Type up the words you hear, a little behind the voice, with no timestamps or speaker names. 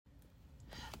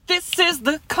This is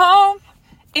the calm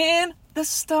in the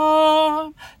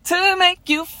storm to make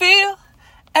you feel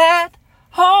at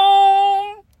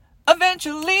home.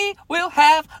 Eventually, we'll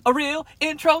have a real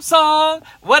intro song.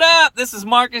 What up? This is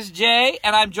Markus J,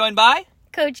 and I'm joined by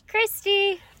Coach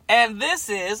Christy. And this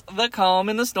is the Calm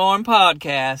in the Storm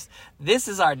podcast. This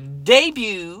is our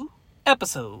debut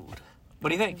episode. What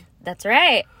do you think? That's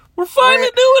right. We're finally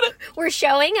doing it. We're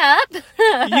showing up.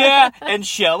 Yeah, and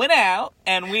showing out.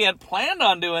 And we had planned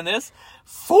on doing this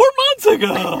 4 months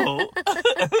ago.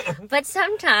 But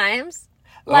sometimes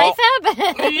life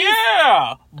happens.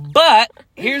 Yeah. But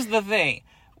here's the thing.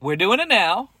 We're doing it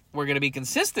now. We're going to be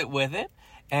consistent with it.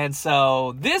 And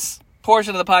so this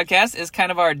portion of the podcast is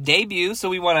kind of our debut. So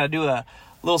we want to do a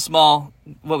little small,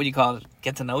 what would you call it?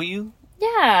 Get to know you?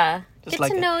 Yeah. Just get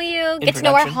like to know you. Get to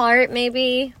know our heart,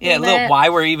 maybe. Yeah, a little why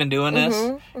we're even doing this.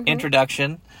 Mm-hmm.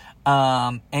 Introduction.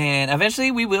 And eventually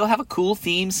we will have a cool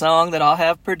theme song that I'll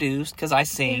have produced because I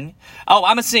sing. Oh,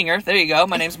 I'm a singer. There you go.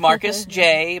 My name's Markus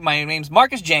J. My name's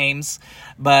Markus James.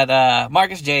 But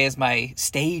Markus J is my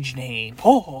stage name.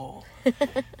 Oh.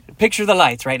 Picture the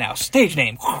lights right now. Stage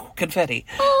name. Confetti.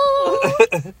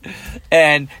 Oh.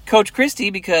 And Coach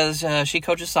Christy because she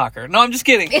coaches soccer. No, I'm just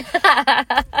kidding.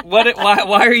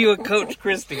 Why are you a Coach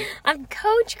Christy? I'm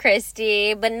Coach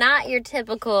Christy, but not your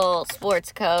typical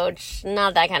sports coach.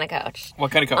 Not that kind of coach. What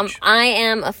kind of coach? I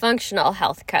am a functional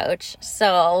health coach.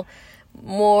 So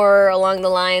more along the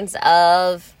lines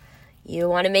of you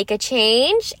want to make a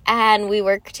change and we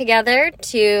work together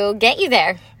to get you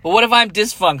there. But what if I'm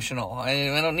dysfunctional?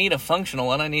 I don't need a functional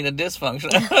one. I need a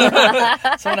dysfunctional.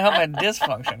 Someone to help my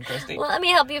dysfunction, Christy. Well, let me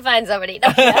help you find somebody.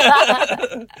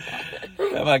 I'm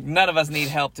like, none of us need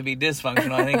help to be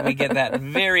dysfunctional. I think we get that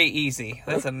very easy.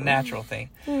 That's a natural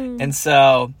thing. And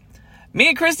so, me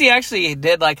and Christy actually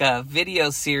did like a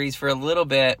video series for a little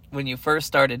bit when you first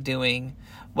started doing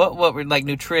what were like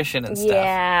nutrition and stuff.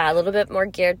 Yeah, a little bit more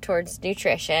geared towards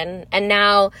nutrition. And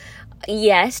now,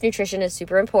 yes, nutrition is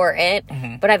super important,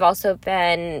 but I've also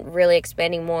been really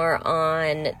expanding more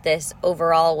on this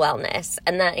overall wellness,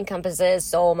 and that encompasses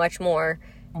so much more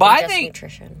than just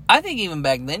nutrition. I think even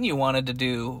back then you wanted to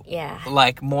do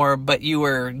like more, but you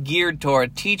were geared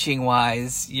toward teaching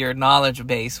wise. Your knowledge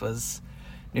base was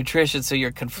nutrition, so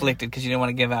you're conflicted because you didn't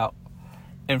want to give out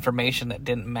information that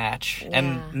didn't match.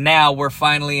 And now we're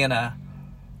finally in a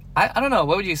I don't know,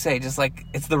 what would you say? Just like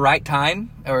it's the right time,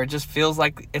 or it just feels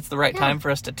like it's the right time for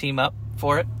us to team up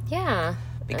for it? Yeah.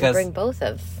 Because bring both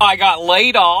of. I got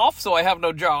laid off, so I have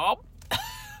no job.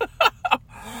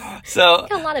 So I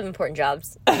got a lot of important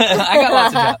jobs. I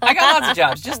got lots of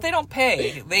jobs. Just they don't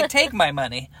pay. They take my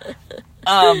money.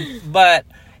 But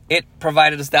it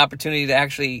provided us the opportunity to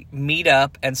actually meet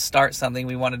up and start something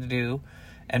we wanted to do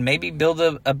and maybe build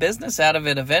a business out of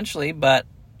it eventually, but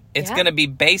it's going to be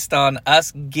based on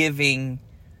us giving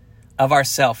of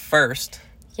ourselves first.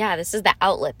 Yeah, this is the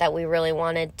outlet that we really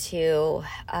wanted to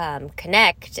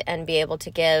connect and be able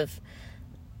to give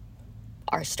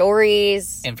our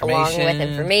stories along with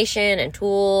information and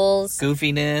tools.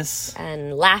 Goofiness.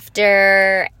 And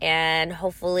laughter, and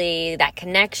hopefully that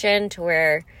connection to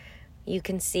where you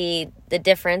can see the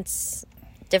differences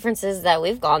that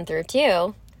we've gone through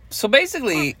too. So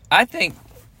basically, I think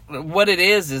what it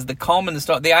is the calm in the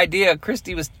storm. The idea,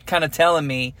 Christy was kind of telling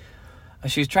me,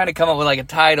 she was trying to come up with like a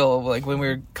title, like when we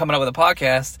were coming up with a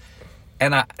podcast,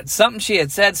 and something she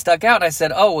had said stuck out. And I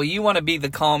said, "Oh, well, you want to be the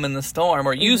calm in the storm,"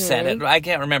 or you said it. I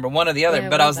can't remember, one or the other.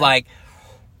 But I was like,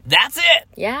 "That's it."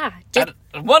 Yeah,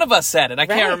 one of us said it. I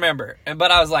can't remember,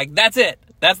 but I was like, "That's it.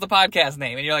 That's the podcast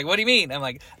name." And you're like, "What do you mean?" I'm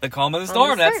like, "The calm in the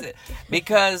storm." That's it,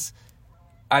 because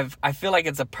I feel like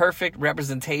it's a perfect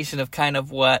representation of kind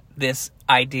of what this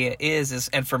idea is.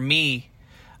 And for me,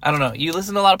 I don't know. You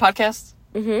listen to a lot of podcasts?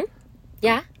 Mm-hmm.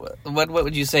 Yeah. What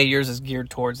would you say yours is geared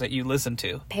towards that you listen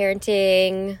to?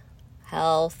 Parenting,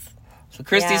 health. So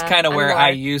Christy's kind of where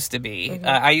I used to be.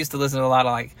 I used to listen to a lot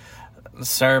of like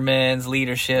sermons,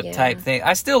 leadership type thing.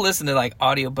 I still listen to like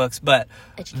audiobooks, but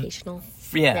educational.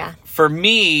 Yeah. For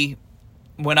me,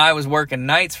 when I was working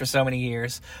nights for so many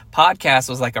years, podcast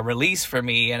was like a release for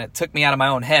me, and it took me out of my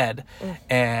own head.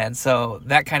 And so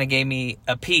that kind of gave me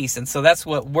a peace. And so that's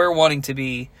what we're wanting to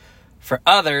be for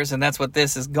others, and that's what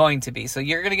this is going to be. So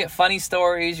you're going to get funny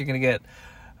stories, you're going to get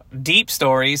deep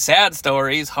stories, sad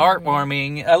stories,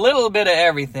 heartwarming, a little bit of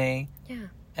everything. Yeah.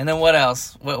 And then what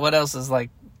else? What else is like,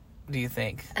 do you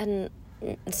think? And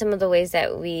some of the ways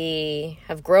that we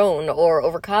have grown or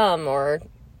overcome or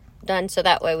done, so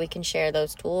that way we can share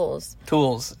those tools.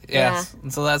 Yes. Yeah.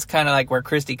 And so that's kind of like where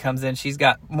Christy comes in. She's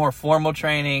got more formal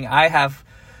training. I have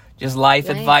just life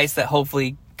advice that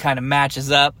hopefully kind of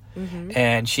matches up.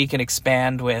 and she can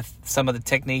expand with some of the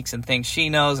techniques and things she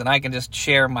knows, and I can just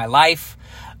share my life.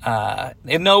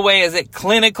 In no way is it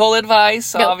clinical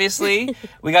advice, Nope. obviously.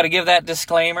 We got to give that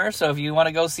disclaimer. So if you want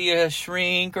to go see a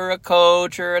shrink or a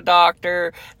coach or a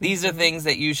doctor, these are things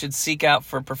that you should seek out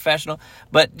for professional.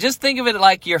 But just think of it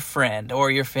like your friend or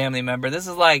your family member. This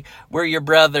is like we're your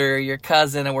brother or your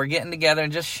cousin, and we're getting together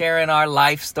and just sharing our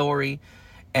life story.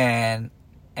 And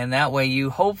that way you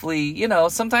hopefully, you know,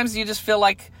 sometimes you just feel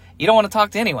like you don't want to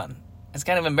talk to anyone. It's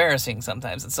kind of embarrassing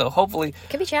sometimes. And so hopefully... It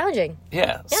can be challenging.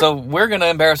 Yeah. So we're going to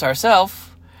embarrass ourselves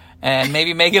and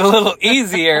maybe make it a little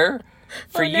easier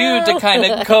for you to kind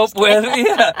of cope with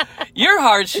your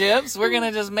hardships. We're going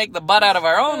to just make the butt out of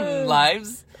our own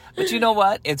lives. But you know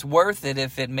what? It's worth it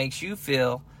if it makes you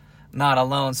feel not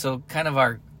alone. So kind of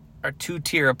our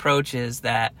two-tier approach is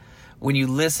that when you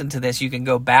listen to this, you can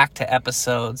go back to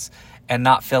episodes and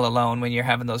not feel alone when you're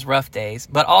having those rough days,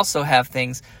 but also have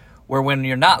things where when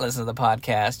you're not listening to the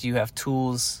podcast, you have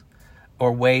tools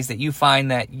or ways that you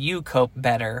find that you cope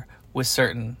better with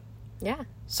certain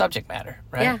subject matter,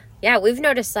 right? Yeah. We've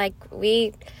noticed like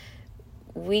we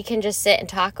can just sit and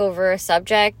talk over a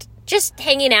subject, just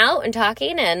hanging out and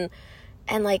talking and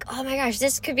like, oh my gosh,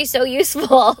 this could be so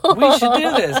useful. We should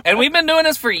do this. And we've been doing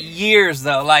this for years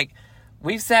though. Like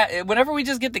we've sat, whenever we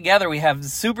just get together, we have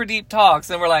super deep talks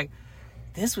and we're like,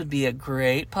 this would be a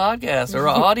great podcast or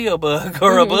an audiobook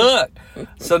or a book.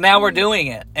 So now we're doing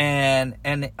it. And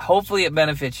hopefully it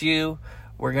benefits you.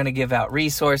 We're going to give out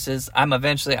resources.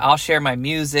 I'll share my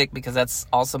music because that's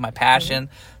also my passion.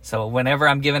 So whenever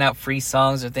I'm giving out free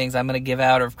songs or things I'm going to give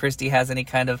out, or if Christy has any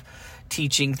kind of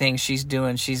teaching thing she's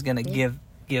doing, she's going to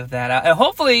give that out. And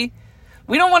hopefully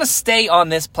we don't want to stay on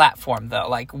this platform though.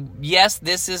 Like, yes,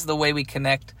 this is the way we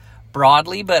connect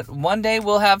broadly, but one day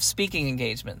we'll have speaking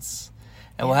engagements.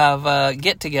 And we'll have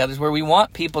get-togethers where we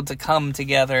want people to come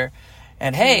together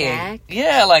and, hey,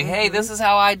 this is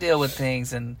how I deal with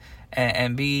things and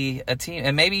be a team.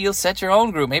 And maybe you'll set your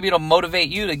own group. Maybe it'll motivate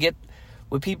you to get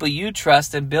with people you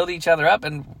trust and build each other up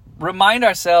and remind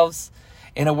ourselves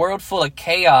in a world full of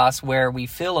chaos where we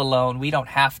feel alone, we don't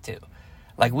have to.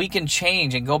 Like, we can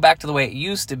change and go back to the way it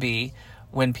used to be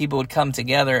when people would come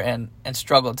together and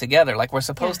struggle together. Like, we're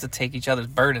supposed to take each other's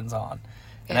burdens on.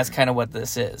 And that's kind of what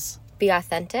this is. Be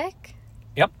authentic.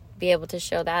 Yep. Be able to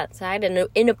show that side. And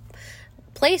in a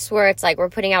place where it's like we're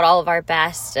putting out all of our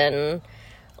best and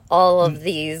all of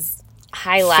these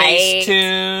highlights.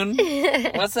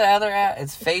 Facetune. What's the other app?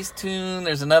 It's Facetune.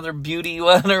 There's another beauty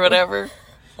one or whatever,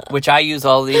 which I use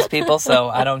all of these people, so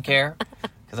I don't care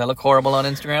because I look horrible on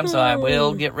Instagram, so I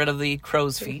will get rid of the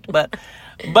crow's feet. But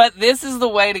this is the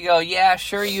way to go. Yeah,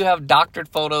 sure, you have doctored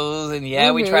photos, and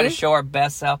we try to show our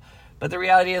best self. But the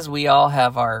reality is we all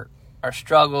have our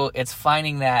struggle. It's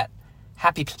finding that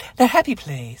happy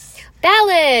place.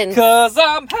 Balance. 'Cause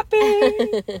I'm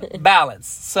happy. Balance.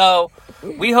 So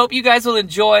we hope you guys will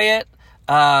enjoy it.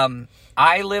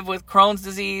 I live with Crohn's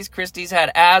disease. Christy's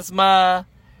had asthma.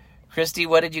 Christy,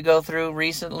 what did you go through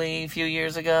recently, a few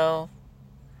years ago?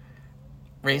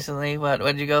 Recently? What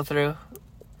did you go through?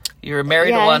 You were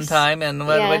married at one time, and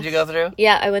what did you go through?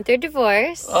 Yeah, I went through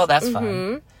divorce. Oh, that's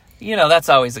fun. You know, that's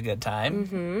always a good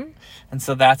time. And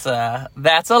so that's a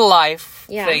life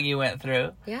thing you went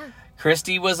through. Yeah.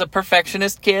 Christy was a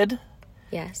perfectionist kid.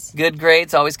 Yes. Good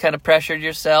grades, always kind of pressured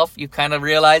yourself. You kind of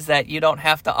realize that you don't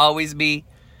have to always be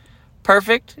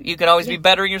perfect. You can always be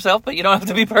bettering yourself, but you don't have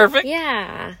to be perfect.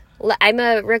 Yeah. I'm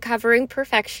a recovering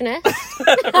perfectionist.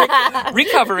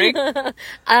 Recovering.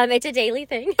 It's a daily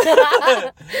thing.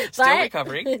 Still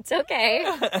recovering. It's okay.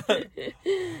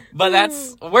 But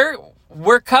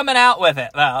we're coming out with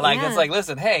it now. Like, it's like,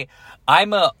 listen, hey,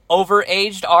 I'm a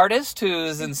overaged artist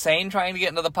who's insane trying to get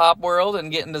into the pop world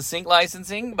and get into sync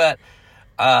licensing, but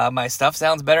my stuff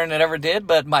sounds better than it ever did,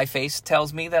 but my face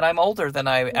tells me that I'm older than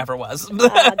I ever was.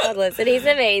 Don't listen, he's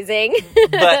amazing.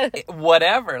 But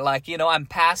whatever, like, you know, I'm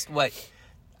past what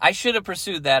I should have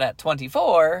pursued that at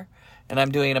 24, and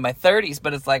I'm doing it in my 30s,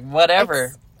 but it's like,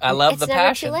 whatever. I love the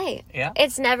passion. It's never too late. Yeah.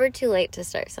 It's never too late to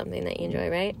start something that you enjoy,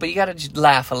 right? But you got to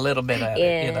laugh a little bit at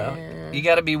it, you know? You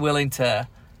got to be willing to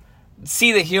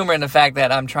see the humor in the fact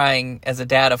that I'm trying as a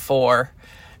dad of 4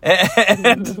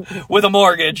 and with a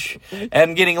mortgage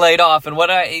and getting laid off. And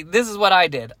this is what I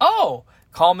did. Oh,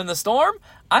 calm in the storm.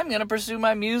 I'm going to pursue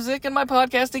my music and my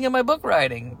podcasting and my book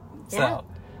writing. So,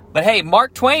 but hey,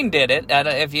 Mark Twain did it.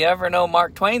 If you ever know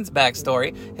Mark Twain's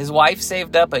backstory, his wife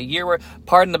saved up a year.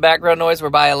 Pardon the background noise. We're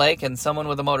by a lake and someone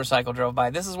with a motorcycle drove by.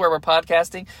 This is where we're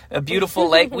podcasting. A beautiful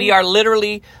lake. We are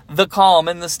literally the calm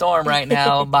in the storm right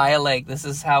now by a lake. This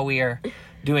is how we are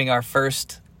doing our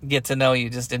first get to know you,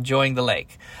 just enjoying the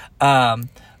lake.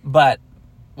 But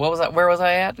what was that? Where was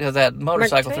I at? Because that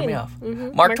motorcycle threw me off.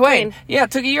 Mm-hmm. Mark Twain. Yeah,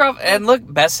 took a year off. And look,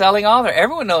 best-selling author.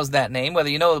 Everyone knows that name, whether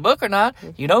you know the book or not.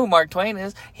 You know who Mark Twain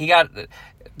is. He got...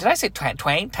 Did I say Twain?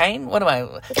 Twain? What am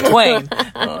I? Twain.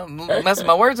 Messing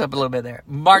my words up a little bit there.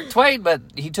 Mark Twain, but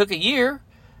he took a year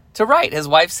to write. His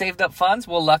wife saved up funds.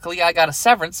 Well, luckily, I got a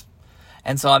severance.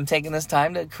 And so I'm taking this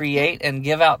time to create and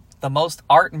give out the most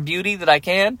art and beauty that I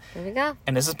can. There we go.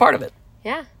 And this is part of it.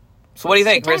 Yeah. So what do you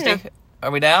think, Christy?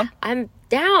 Are we down? I'm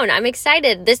down. I'm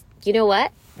excited. This, you know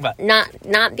what? What? Not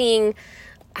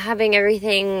having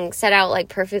everything set out like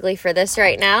perfectly for this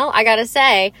right now. I gotta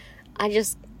say, I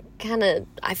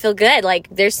feel good. Like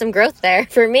there's some growth there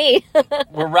for me.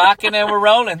 We're rocking and we're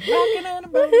rolling. Rocking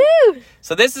and rolling. Woohoo!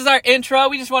 So this is our intro.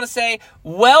 We just want to say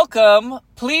welcome.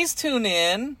 Please tune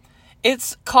in.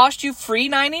 It's cost you free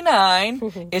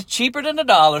 $99. It's cheaper than the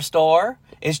dollar store.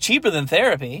 It's cheaper than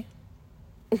therapy.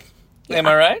 Yeah. Am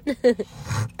I right?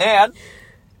 And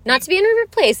not to be in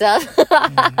replace of.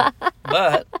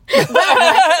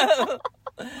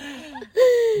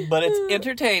 but it's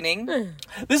entertaining.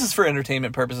 This is for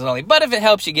entertainment purposes only. But if it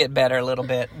helps you get better a little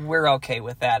bit, we're okay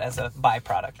with that as a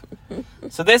byproduct.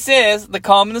 So this is The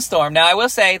Calm in the Storm. Now, I will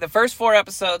say, the first 4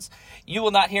 episodes, you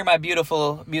will not hear my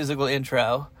beautiful musical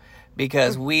intro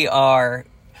because we're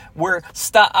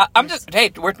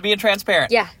being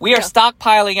transparent. Yeah. We are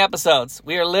stockpiling episodes.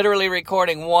 We are literally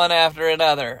recording one after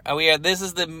another.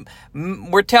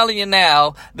 We're telling you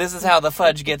now, this is how the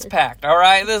fudge gets packed. All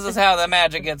right. This is how the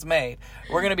magic gets made.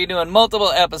 We're going to be doing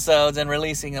multiple episodes and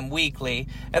releasing them weekly.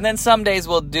 And then some days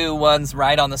we'll do ones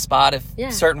right on the spot if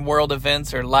certain world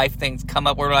events or life things come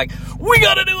up. We're like, we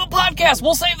got to do a podcast.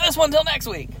 We'll save this one till next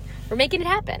week. We're making it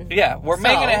happen. Yeah, we're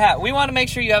making it happen. We want to make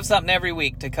sure you have something every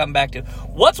week to come back to.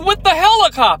 What's with the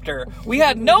helicopter? We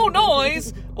had no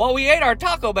noise while we ate our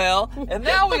Taco Bell, and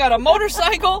now we got a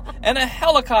motorcycle and a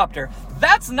helicopter.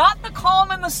 That's not the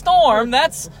calm in the storm.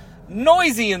 That's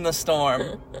noisy in the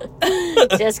storm.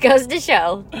 Just goes to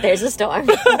show there's a storm.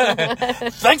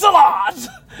 Thanks a lot.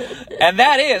 And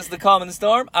that is The Calm in the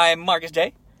Storm. I'm Markus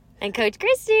J. And Coach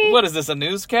Christy. What is this, a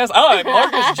newscast? I'm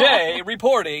Markus J.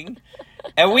 reporting.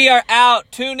 And we are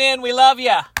out. Tune in. We love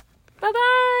ya.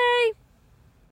 Bye-bye.